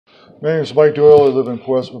My name is Mike Doyle. I live in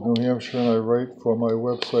Portsmouth, New Hampshire, and I write for my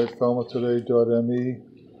website, falmouthtoday.me.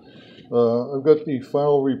 I've got the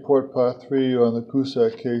final report, part 3, on the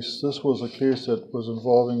Cusack case. This was a case that was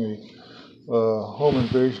involving a home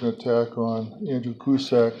invasion attack on Andrew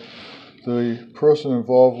Cusack. The person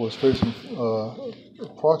involved was facing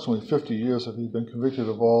approximately 50 years if he'd been convicted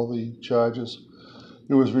of all the charges.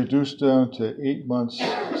 It was reduced down to 8 months,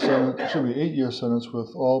 8-year sentence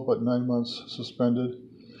with all but 9 months suspended.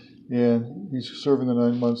 And he's serving the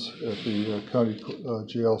 9 months at the county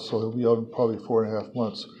jail, so he'll be out in probably 4.5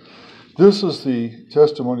 months. This is the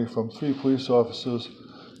testimony from 3 police officers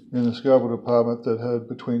in the Scarborough department that had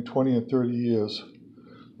between 20 and 30 years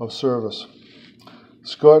of service.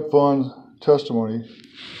 Scott Vaughn's testimony,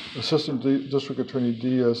 Assistant District Attorney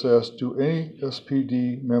Diaz asked, do any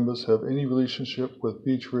SPD members have any relationship with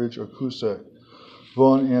Beech Ridge or Cusack?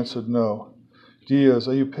 Vaughn answered no. Diaz,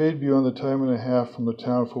 are you paid beyond the time and a half from the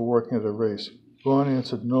town for working at a race? Vaughn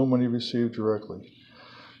answered, no money received directly.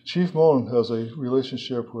 Chief Mullen has a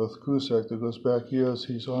relationship with Cusack that goes back years.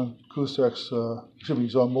 He's on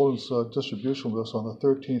he's on Mullen's distribution list on the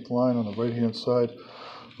 13th line on the right-hand side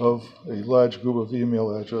of a large group of email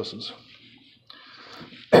addresses.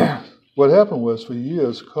 What happened was, for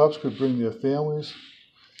years, cops could bring their families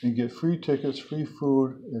and get free tickets, free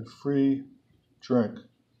food, and free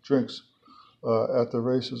drinks at the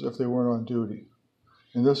races if they weren't on duty.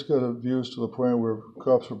 And this got abused to the point where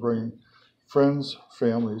cops were bringing friends,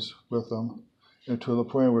 families with them, and to the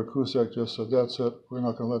point where Cusack just said, that's it, we're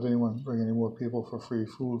not going to let anyone bring any more people for free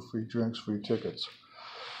food, free drinks, free tickets.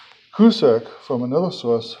 Cusack, from another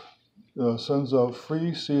source, sends out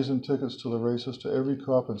free season tickets to the races to every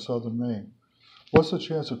cop in southern Maine. What's the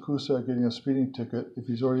chance of Cusack getting a speeding ticket if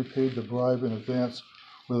he's already paid the bribe in advance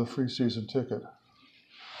with a free season ticket?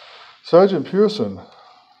 Sergeant Pearson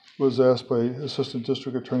was asked by Assistant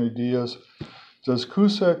District Attorney Diaz, does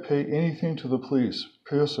Cusack pay anything to the police?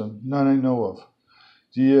 Pearson, none I know of.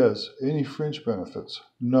 Diaz, any fringe benefits?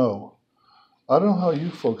 No. I don't know how you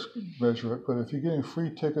folks measure it, but if you're getting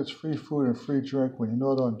free tickets, free food, and free drink when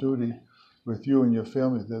you're not on duty with you and your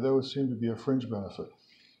family, that would seem to be a fringe benefit.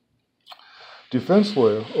 Defense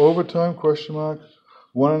lawyer, overtime, question mark,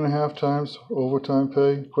 1.5 times overtime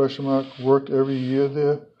pay, question mark, worked every year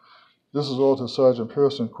there. This is all to Sergeant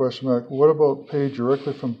Pearson, question mark, what about paid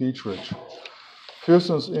directly from Beech Ridge?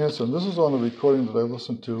 Pearson's answer, and this is on the recording that I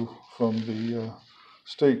listened to from the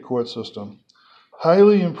state court system,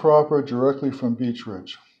 highly improper directly from Beech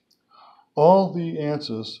Ridge. All the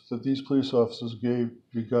answers that these police officers gave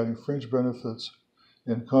regarding fringe benefits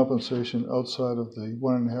and compensation outside of the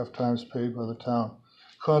 1.5 times paid by the town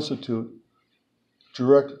constitute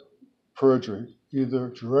direct perjury, either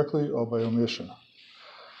directly or by omission.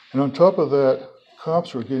 And on top of that,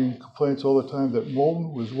 cops were getting complaints all the time that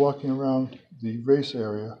Moulton was walking around the race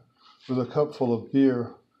area with a cup full of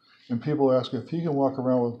beer, and people ask, if he can walk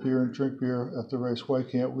around with beer and drink beer at the race, why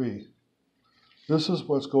can't we? This is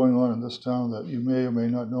what's going on in this town that you may or may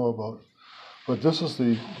not know about. But this is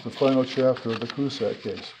the final chapter of the Cusack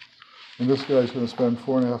case. And this guy's going to spend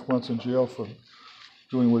 4.5 months in jail for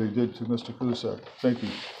doing what he did to Mr. Cusack. Thank you.